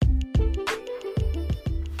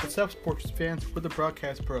What's up, sports fans? We're the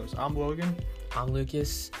Broadcast Pros. I'm Logan. I'm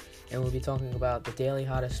Lucas, and we'll be talking about the daily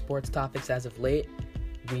hottest sports topics as of late.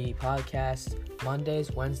 We podcast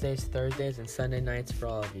Mondays, Wednesdays, Thursdays, and Sunday nights for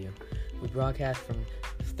all of you. We broadcast from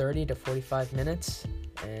 30 to 45 minutes,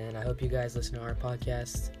 and I hope you guys listen to our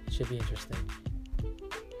podcast. It should be interesting.